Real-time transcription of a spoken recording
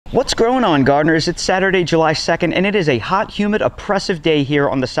What's going on, gardeners? It's Saturday, July 2nd, and it is a hot, humid, oppressive day here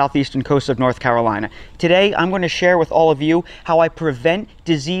on the southeastern coast of North Carolina. Today, I'm going to share with all of you how I prevent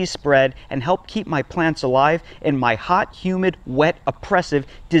disease spread and help keep my plants alive in my hot, humid, wet, oppressive,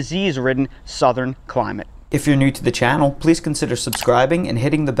 disease-ridden southern climate. If you're new to the channel, please consider subscribing and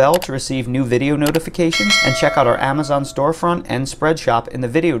hitting the bell to receive new video notifications, and check out our Amazon storefront and spread shop in the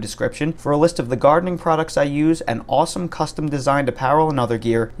video description for a list of the gardening products I use and awesome custom designed apparel and other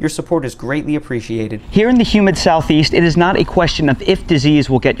gear. Your support is greatly appreciated. Here in the humid southeast, it is not a question of if disease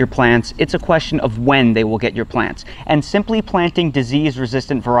will get your plants, it's a question of when they will get your plants. And simply planting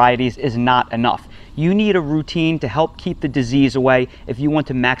disease-resistant varieties is not enough. You need a routine to help keep the disease away if you want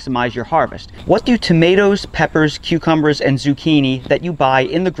to maximize your harvest. What do tomatoes, peppers, cucumbers, and zucchini that you buy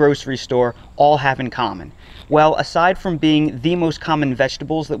in the grocery store all have in common? Well, aside from being the most common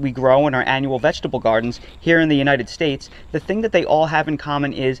vegetables that we grow in our annual vegetable gardens here in the United States, the thing that they all have in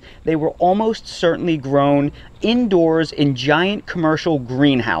common is they were almost certainly grown indoors in giant commercial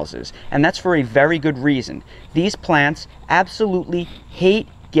greenhouses, and that's for a very good reason. These plants absolutely hate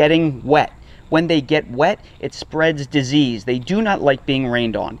getting wet. When they get wet, it spreads disease. They do not like being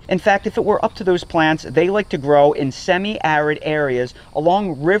rained on. In fact, if it were up to those plants, they like to grow in semi-arid areas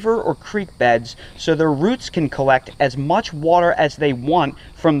along river or creek beds so their roots can collect as much water as they want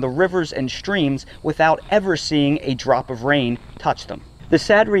from the rivers and streams without ever seeing a drop of rain touch them. The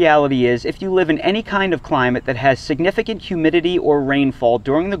sad reality is, if you live in any kind of climate that has significant humidity or rainfall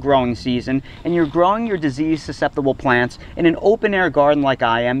during the growing season, and you're growing your disease-susceptible plants in an open-air garden like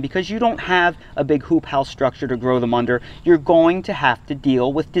I am, because you don't have a big hoop house structure to grow them under, you're going to have to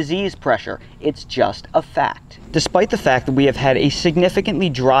deal with disease pressure. It's just a fact. Despite the fact that we have had a significantly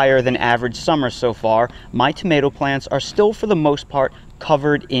drier than average summer so far, my tomato plants are still, for the most part,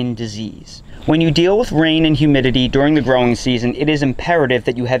 covered in disease. When you deal with rain and humidity during the growing season, it is imperative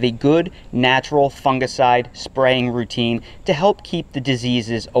that you have a good natural fungicide spraying routine to help keep the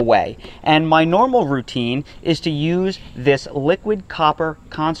diseases away. And my normal routine is to use this liquid copper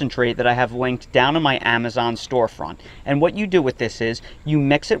concentrate that I have linked down in my Amazon storefront. And what you do with this is you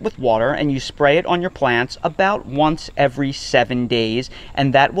mix it with water and you spray it on your plants about once every 7 days,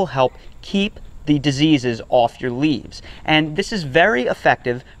 and that will help keep the diseases off your leaves. And this is very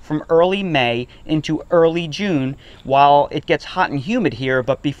effective from early May into early June while it gets hot and humid here,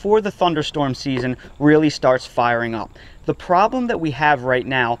 but before the thunderstorm season really starts firing up. The problem that we have right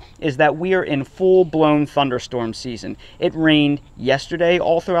now is that we are in full-blown thunderstorm season. It rained yesterday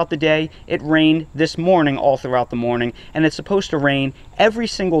all throughout the day, it rained this morning all throughout the morning, and it's supposed to rain every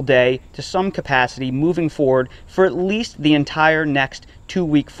single day to some capacity moving forward for at least the entire next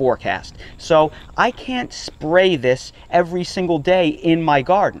 2-week forecast. So I can't spray this every single day in my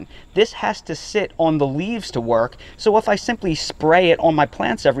garden. This has to sit on the leaves to work, so if I simply spray it on my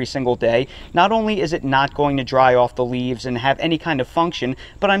plants every single day, not only is it not going to dry off the leaves and have any kind of function,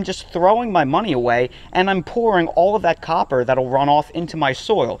 but I'm just throwing my money away and I'm pouring all of that copper that'll run off into my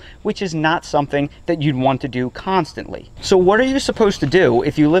soil, which is not something that you'd want to do constantly. So what are you supposed to do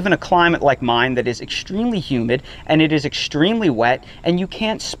if you live in a climate like mine that is extremely humid and it is extremely wet, and you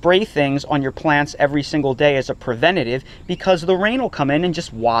can't spray things on your plants every single day as a preventative because the rain will come in and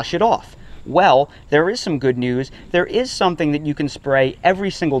just wash it off? Well, there is some good news. There is something that you can spray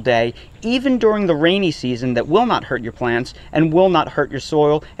every single day, even during the rainy season, that will not hurt your plants and will not hurt your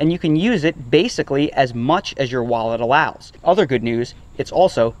soil, and you can use it basically as much as your wallet allows. Other good news, it's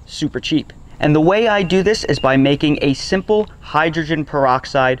also super cheap. And the way I do this is by making a simple hydrogen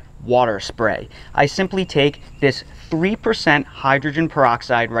peroxide water spray. I simply take this 3% hydrogen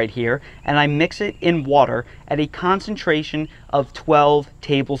peroxide right here and I mix it in water at a concentration of 12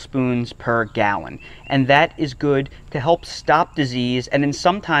 tablespoons per gallon. And that is good to help stop disease and then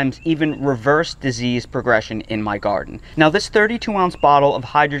sometimes even reverse disease progression in my garden. Now this 32-ounce bottle of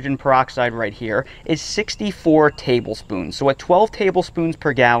hydrogen peroxide right here is 64 tablespoons. So at 12 tablespoons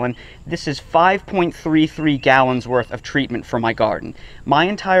per gallon, this is 5.33 gallons worth of treatment for my garden. My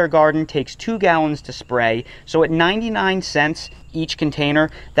entire garden takes 2 gallons to spray, so at 99 cents each container,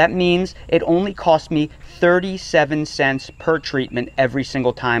 that means it only costs me 37 cents per treatment every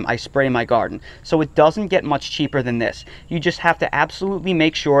single time I spray my garden. So it doesn't get much cheaper than this. You just have to absolutely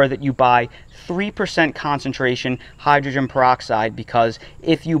make sure that you buy 3% concentration hydrogen peroxide, because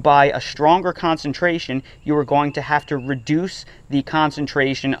if you buy a stronger concentration, you are going to have to reduce the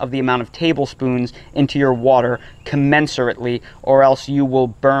concentration of the amount of tablespoons into your water commensurately, or else you will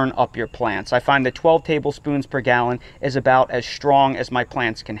burn up your plants. I find that 12 tablespoons per gallon is about as strong as my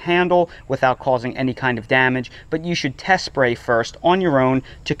plants can handle without causing any kind of damage, but you should test spray first on your own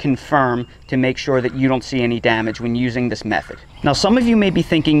to confirm, to make sure that you don't see any damage when using this method. Now, some of you may be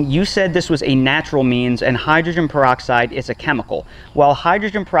thinking, you said this was a natural means and hydrogen peroxide is a chemical. Well,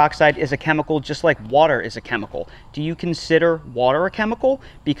 hydrogen peroxide is a chemical just like water is a chemical. Do you consider water a chemical?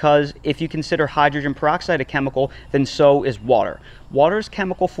 Because if you consider hydrogen peroxide a chemical, then so is water. Water's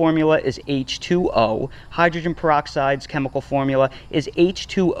chemical formula is H2O. Hydrogen peroxide's chemical formula is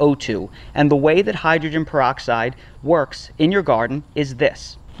H2O2. And the way that hydrogen peroxide works in your garden is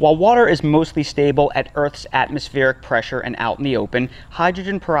this. While water is mostly stable at Earth's atmospheric pressure and out in the open,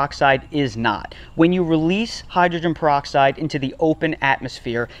 hydrogen peroxide is not. When you release hydrogen peroxide into the open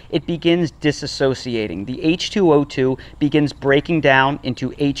atmosphere, it begins disassociating. The H2O2 begins breaking down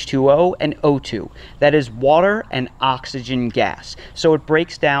into H2O and O2. That is water and oxygen gas. So it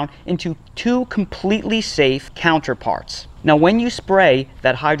breaks down into two completely safe counterparts. Now, when you spray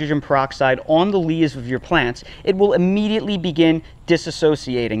that hydrogen peroxide on the leaves of your plants, it will immediately begin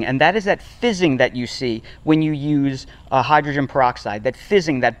disassociating, and that is that fizzing that you see when you use hydrogen peroxide. That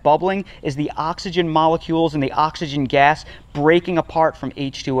fizzing, that bubbling, is the oxygen molecules and the oxygen gas breaking apart from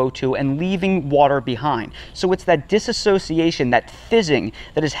H2O2 and leaving water behind. So it's that disassociation, that fizzing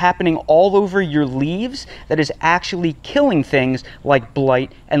that is happening all over your leaves that is actually killing things like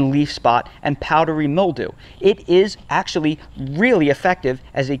blight and leaf spot and powdery mildew. It is actually really effective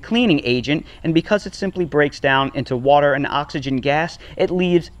as a cleaning agent, and because it simply breaks down into water and oxygen gas, it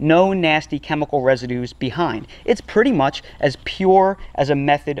leaves no nasty chemical residues behind. It's pretty much as pure as a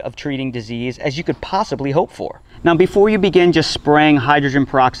method of treating disease as you could possibly hope for. Now, before you begin just spraying hydrogen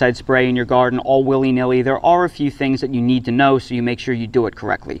peroxide spray in your garden all willy-nilly, there are a few things that you need to know so you make sure you do it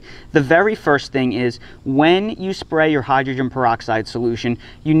correctly. The very first thing is, when you spray your hydrogen peroxide solution,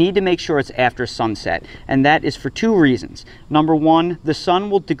 you need to make sure it's after sunset, and that is for two reasons. Number one, the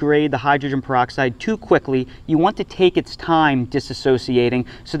sun will degrade the hydrogen peroxide too quickly. You want to take its time disassociating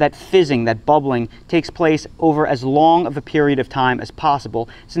so that fizzing, that bubbling, takes place over as long of a period of time as possible,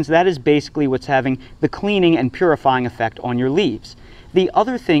 since that is basically what's having the cleaning and purifying effect on your leaves. The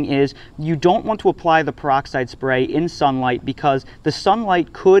other thing is, you don't want to apply the peroxide spray in sunlight because the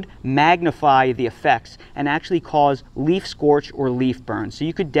sunlight could magnify the effects and actually cause leaf scorch or leaf burn, so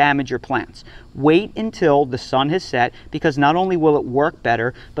you could damage your plants. Wait until the sun has set, because not only will it work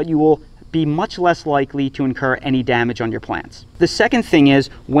better, but you will be much less likely to incur any damage on your plants. The second thing is,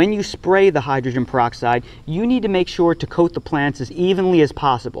 when you spray the hydrogen peroxide, you need to make sure to coat the plants as evenly as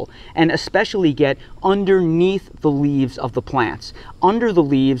possible, and especially get underneath the leaves of the plants. Under the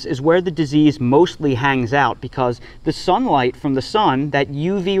leaves is where the disease mostly hangs out, because the sunlight from the sun, that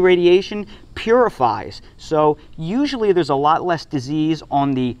UV radiation, purifies. So usually there's a lot less disease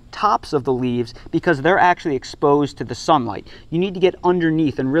on the tops of the leaves because they're actually exposed to the sunlight. You need to get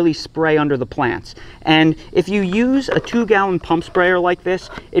underneath and really spray under the plants. And if you use a 2-gallon pump sprayer like this,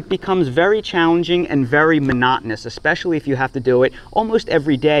 it becomes very challenging and very monotonous, especially if you have to do it almost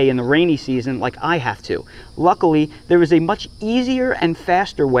every day in the rainy season like I have to. Luckily, there is a much easier and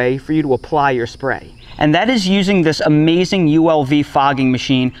faster way for you to apply your spray. And that is using this amazing ULV fogging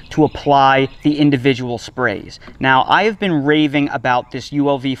machine to apply the individual sprays. Now, I have been raving about this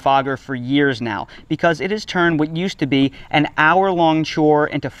ULV fogger for years now, because it has turned what used to be an hour-long chore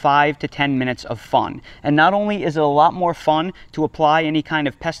into 5 to 10 minutes of fun. And not only is it a lot more fun to apply any kind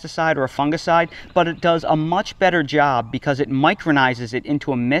of pesticide or a fungicide, but it does a much better job because it micronizes it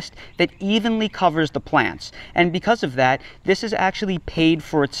into a mist that evenly covers the plants. And because of that, this has actually paid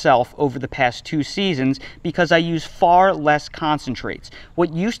for itself over the past 2 seasons, because I use far less concentrates.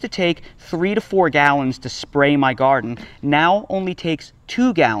 What used to take 3 to 4 gallons to spray my garden now only takes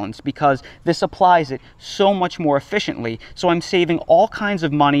 2 gallons, because this applies it so much more efficiently. So I'm saving all kinds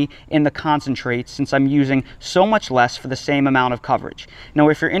of money in the concentrates since I'm using so much less for the same amount of coverage. Now,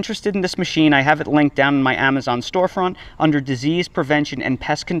 if you're interested in this machine, I have it linked down in my Amazon storefront under disease prevention and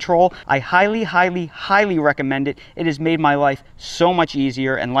pest control. I highly, highly, highly recommend it. It has made my life so much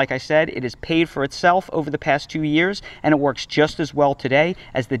easier, and like I said, it has paid for itself over the past 2 years, and it works just as well today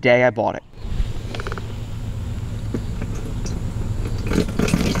as the day I bought it.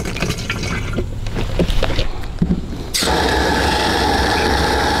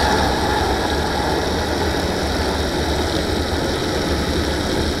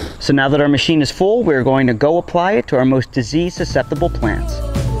 So now that our machine is full, we're going to go apply it to our most disease-susceptible plants.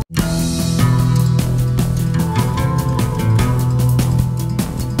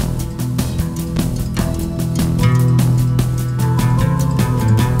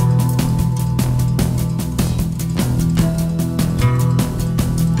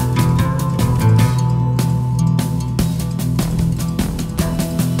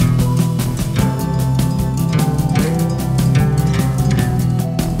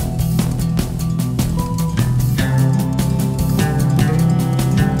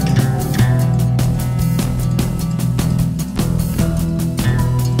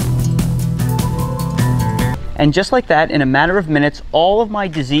 And just like that, in a matter of minutes, all of my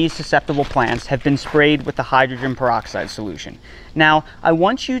disease-susceptible plants have been sprayed with the hydrogen peroxide solution. Now, I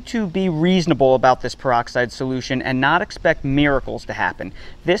want you to be reasonable about this peroxide solution and not expect miracles to happen.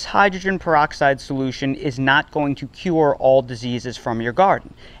 This hydrogen peroxide solution is not going to cure all diseases from your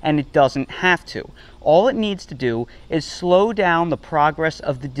garden, and it doesn't have to. All it needs to do is slow down the progress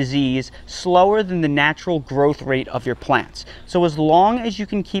of the disease slower than the natural growth rate of your plants. So as long as you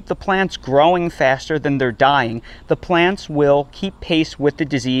can keep the plants growing faster than they're dying, the plants will keep pace with the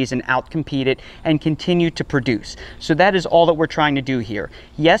disease and outcompete it and continue to produce. So that is all that we're trying to do here.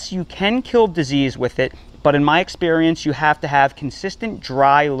 Yes, you can kill disease with it, but in my experience, you have to have consistent,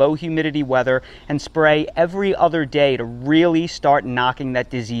 dry, low humidity weather and spray every other day to really start knocking that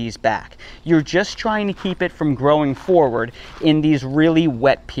disease back. You're just trying to keep it from growing forward in these really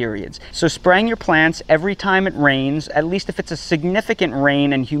wet periods. So spraying your plants every time it rains, at least if it's a significant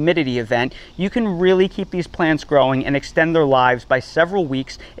rain and humidity event, you can really keep these plants growing and extend their lives by several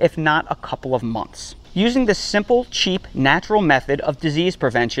weeks, if not a couple of months. Using this simple, cheap, natural method of disease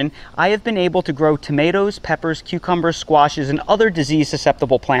prevention, I have been able to grow tomatoes, peppers, cucumbers, squashes, and other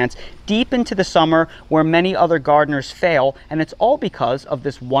disease-susceptible plants deep into the summer where many other gardeners fail, and it's all because of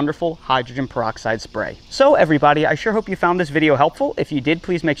this wonderful hydrogen peroxide spray. So everybody, I sure hope you found this video helpful. If you did,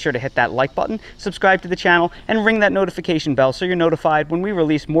 please make sure to hit that like button, subscribe to the channel, and ring that notification bell so you're notified when we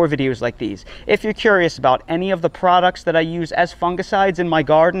release more videos like these. If you're curious about any of the products that I use as fungicides in my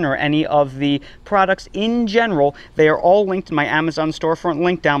garden or any of the products in general, they are all linked in my Amazon storefront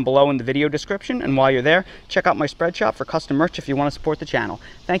link down below in the video description. And while you're there, check out my spread shop for custom merch if you want to support the channel.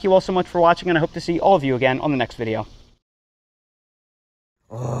 Thank you all so much for watching, and I hope to see all of you again on the next video.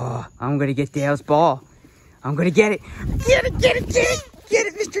 Oh, I'm gonna get Dale's ball. I'm gonna get it. Get it, get it, get it! Get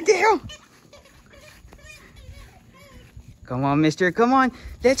it, Mr. Dale! Come on, mister, come on.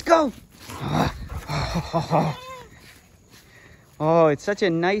 Let's go! Oh, it's such a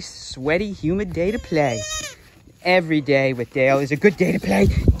nice, sweaty, humid day to play. Every day with Dale is a good day to play.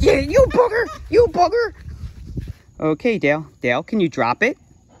 Get it, you booger! You booger! Okay, Dale. Dale, can you drop it?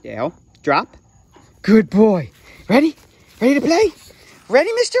 Dale, drop. Good boy. Ready? Ready to play?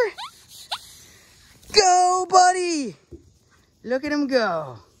 Ready, mister? Go, buddy! Look at him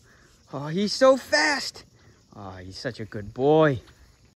go. Oh, he's so fast. Oh, he's such a good boy.